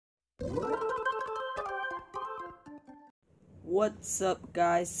What's up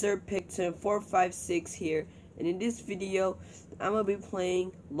guys, Sir Picton 456 here, and in this video I'm gonna be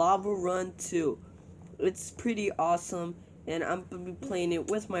playing Lava Run 2. It's pretty awesome, and I'm gonna be playing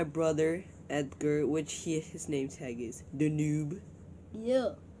it with my brother Edgar, which his name tag is the noob.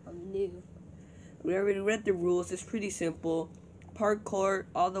 Yeah, I'm noob. We already read the rules. It's pretty simple. Parkour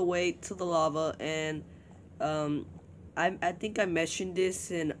all the way to the lava, and I think I mentioned this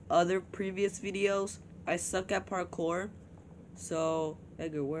in other previous videos. I suck at parkour. So,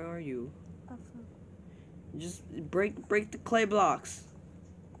 Edgar, where are you? Just break the clay blocks.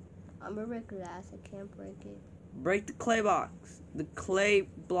 I'm a break glass. I can't break it. Break the clay blocks. The clay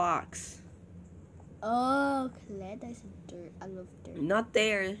blocks. Oh, clay. That's dirt. I love dirt. Not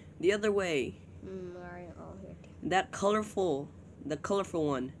there. The other way. Alright, all here. That colorful. The colorful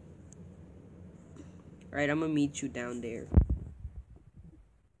one. Alright, I'm gonna meet you down there.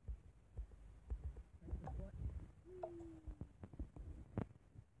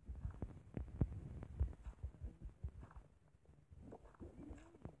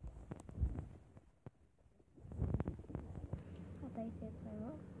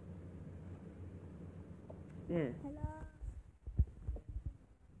 Yeah. Hello.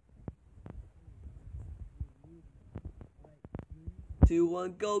 2,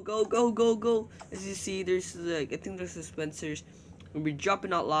 1, go. As you see, there's I think there's dispensers. We'll be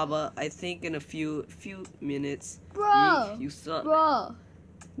dropping out lava, I think, in a few minutes. Bro! You suck. Bro!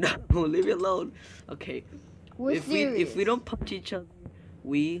 No, leave it alone. Okay. We're serious. If we don't punch each other,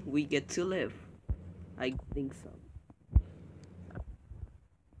 we get to live. I think so.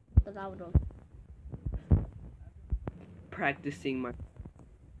 But I don't. Practicing my.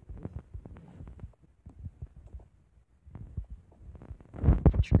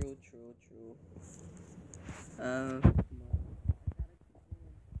 True.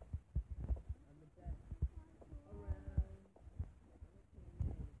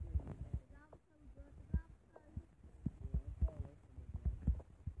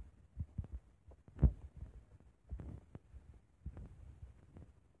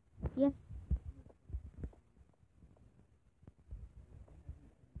 Yeah.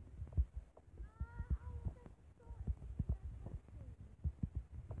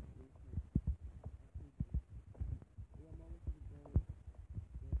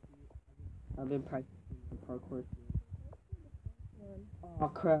 I've been practicing parkour. Oh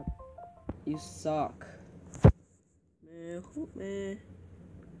crap! You suck, man.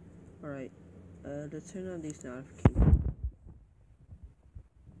 All right, let's turn on these notifications.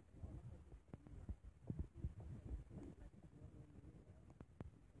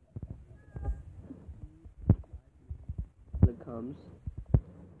 It comes.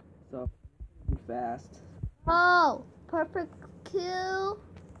 So fast. Oh! Perfect kill.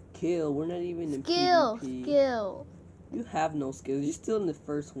 Kill. We're not even in PvP. Skill. You have no skills. You're still in the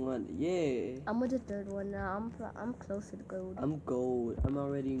first one. Yeah. I'm with the third one now. I'm close to the gold. I'm gold. I'm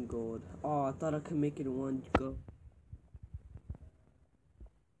already in gold. Oh, I thought I could make it in one go.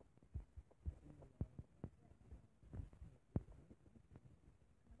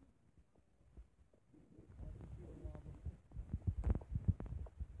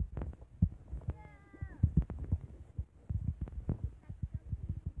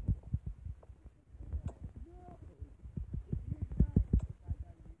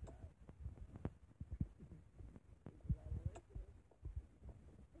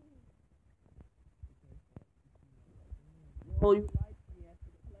 Oh, you lied to me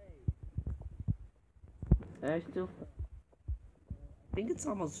after the play. I think it's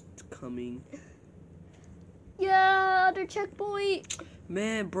almost coming. Yeah, other checkpoint.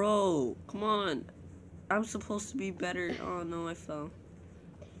 Man, bro, come on. I'm supposed to be better. Oh no, I fell.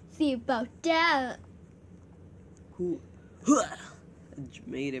 See about that. Who? I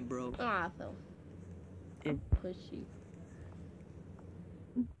made it, bro. Oh, I fell. And Pushy.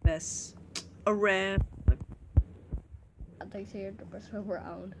 best around. I think so. You're the best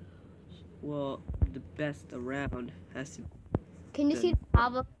around. Well, the best around has to be Can you see the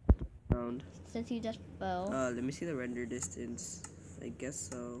lava around. since you just fell? Let me see the render distance. I guess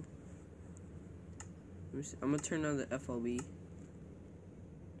so. Let me see. I'm gonna turn on the FOV.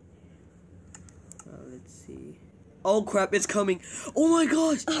 Let's see. Oh crap! It's coming. Oh my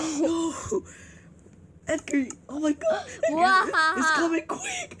gosh! No, Edgar! Oh my god! Edgar, Wow. it's coming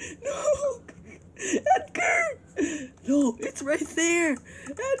quick! No, Edgar! No, it's right there!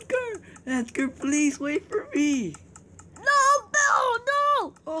 Edgar, please wait for me! No!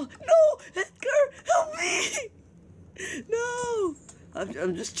 Oh no, Edgar, help me! No,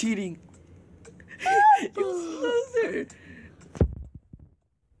 I'm just cheating. You loser!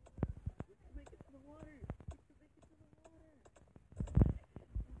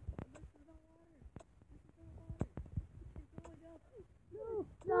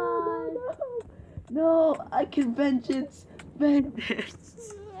 No, I can vengeance.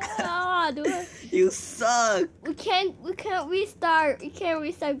 Vengeance. Ah, do it. You suck. We can't restart. We can't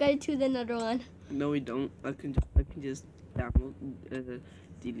restart. Gotta choose another one. No, we don't. I can just download,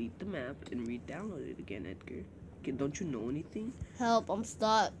 delete the map and re-download it again, Edgar. Okay, don't you know anything? Help, I'm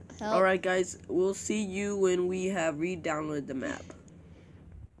stuck. Help. All right, guys. We'll see you when we have re-downloaded the map.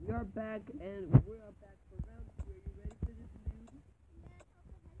 We are back, and we're back for round 2. Are you ready for this news?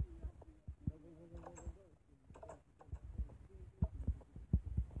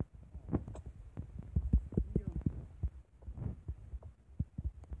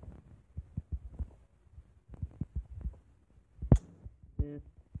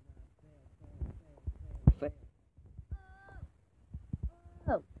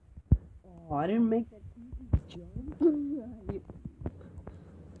 Oh, I didn't make that jump.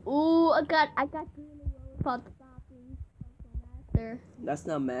 Ooh, I got 2 in a row without stopping. Master. That's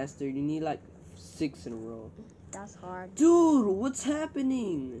not master. You need like 6 in a row. That's hard. Dude, what's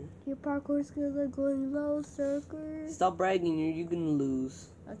happening? Your parkour skills are going low, Circle. Stop bragging. You're gonna lose.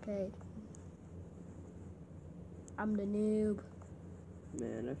 Okay. I'm the noob.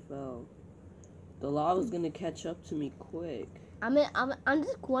 Man, I fell. The lava's gonna catch up to me quick. I'm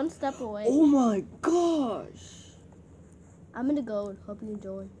just 1 step away. Oh my gosh! I'm in the gold. Hope you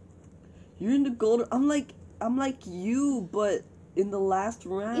enjoy. You're in the gold. I'm like you, but in the last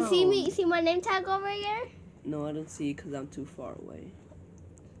round. You see me? You see my name tag over here? No, I don't see it because I'm too far away.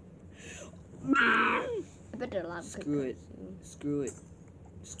 I bet they're alive. Screw it. Screw it.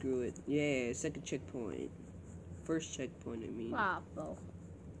 Screw it. Yeah, second checkpoint. First checkpoint, I mean. Bravo.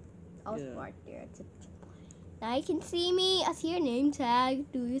 I was Yeah. right there. Now you can see me. I see your name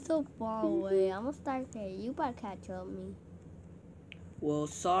tag. Dude, you're so far away. I'm gonna start here. You better catch up with me. Well,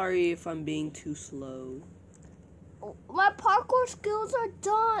 sorry if I'm being too slow. Oh, my parkour skills are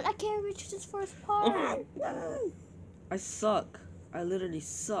done. I can't reach this first part. I suck. I literally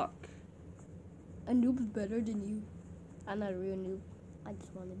suck. A noob is better than you. I'm not a real noob. I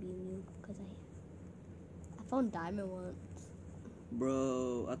just want to be a noob because I found diamond once.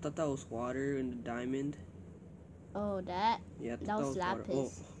 Bro, I thought that was water in the diamond. Oh, that? Yeah, I thought That was water.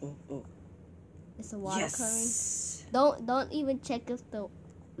 lapis. Oh. It's a water coming. Yes. Don't even check if the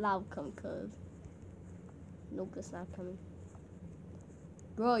lava come, cause nope, it's not coming.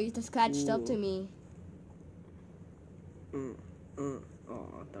 Bro, you just scratched up to Ooh. me. Oh,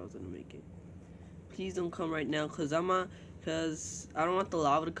 I thought I was gonna make it. Please don't come right now, cause I don't want the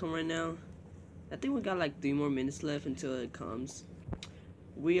lava to come right now. I think we got like 3 more minutes left until it comes.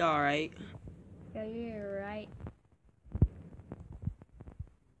 We alright. Yeah, you're right.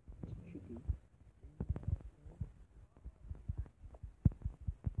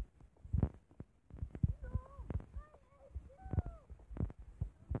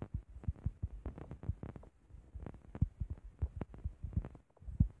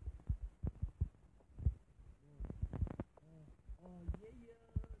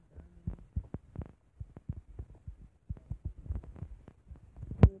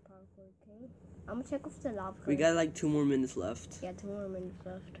 I'm gonna check if the lava comes. We got like 2 more minutes left. Yeah, 2 more minutes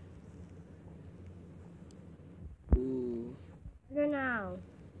left. Ooh. Here now.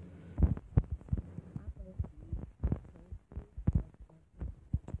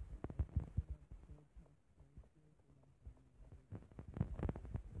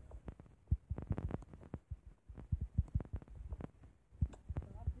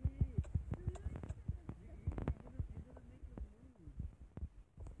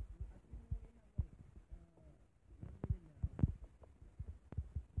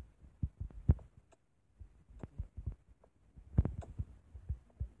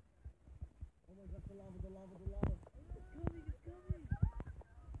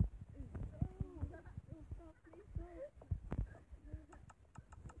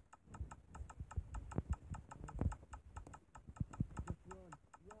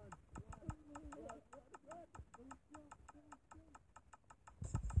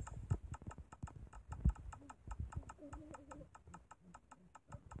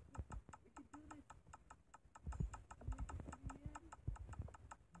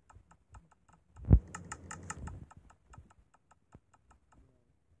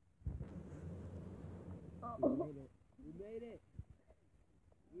 We made it.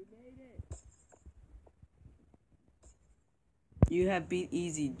 We made it. You have beat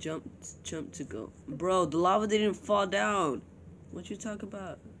easy. Jump to go. Bro, the lava didn't fall down. What you talk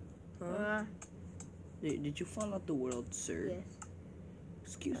about? Huh? Did you fall out the world, sir? Yes.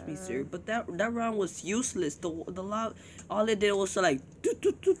 Excuse me, sir, but that round was useless. The lava, all it did was like.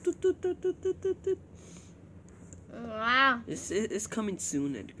 Wow. It's coming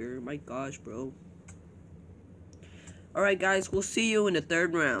soon, Edgar. My gosh, bro. Alright guys, we'll see you in the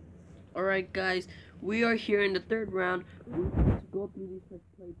third round. Alright guys, we are here in the third round. We're going to go through these first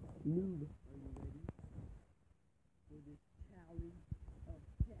plates. Noob. Are you ready for this challenge of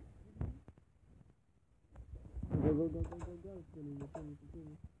destiny? Go, go, go, go, go, go.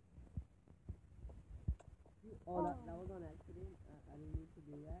 Continue. Oh, that was on accident. I didn't need to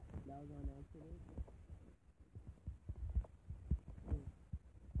do that. That was on accident.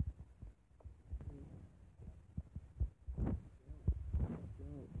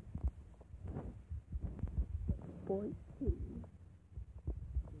 Boy, two.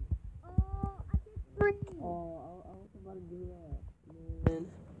 Oh, I did 3. Oh, I was about to do that. Man,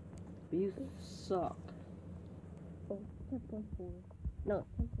 you suck. Oh, 10.4. No,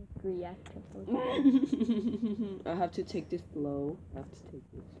 10.3, yeah, 10.4. I have to take this slow.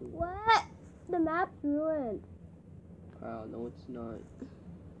 What? The map's ruined. Wow, no, it's not.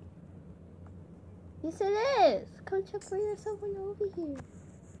 Yes, it is. Come check for yourself when you're over here.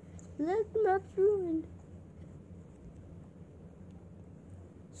 Look, the map's ruined.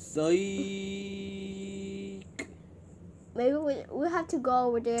 Psych. Maybe we have to go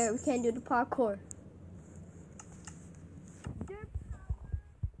over there. We can't do the parkour.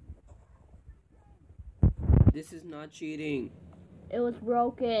 This is not cheating. It was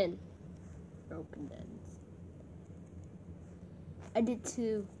broken. Broken dents. I did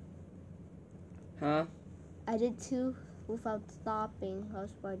 2. Huh? I did 2 without stopping. I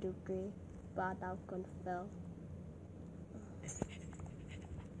was about to do 3, but I was gonna fail.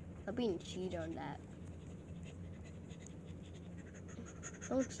 I'm being cheated on that.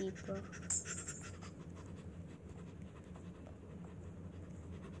 Don't cheat, bro.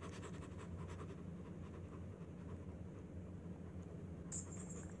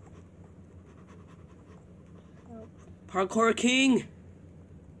 Parkour King.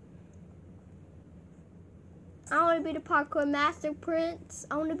 I want to be the parkour master prince.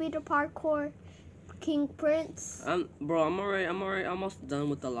 I want to be the parkour king prince. Bro, I'm already almost done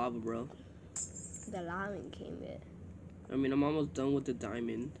with the lava, bro. The lion came in. I mean, I'm almost done with the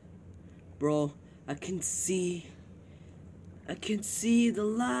diamond. Bro, I can see the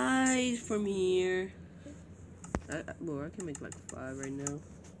light from here. Bro, I can make like 5 right now.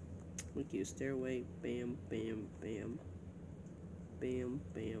 Look at your stairway. Bam, bam, bam. Bam,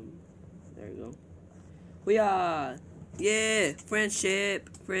 bam. There you go. Hoo-yah! Yeah! Friendship!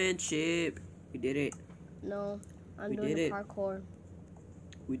 We did it. No, I'm doing the parkour.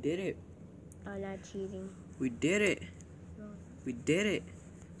 We did it. I'm not cheating. We did it. No. We did it.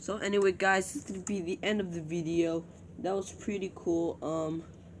 So anyway, guys, this is gonna be the end of the video. That was pretty cool.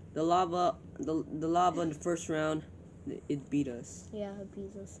 The lava in the first round, it beat us. Yeah, it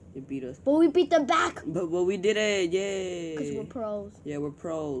beat us. It beat us. But we beat them back. But we did it. Yay! Cause we're pros. Yeah, we're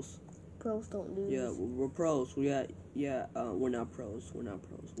pros. Pros don't lose. Yeah, we're pros. We're not pros.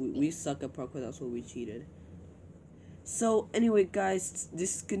 We suck at parkour. That's why we cheated. So anyway, guys,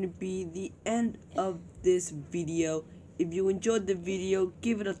 this is gonna be the end of this video. If you enjoyed the video,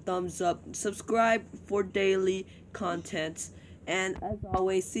 give it a thumbs up. Subscribe for daily content. And as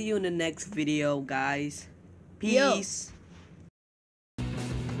always, see you in the next video, guys. Peace. Yo.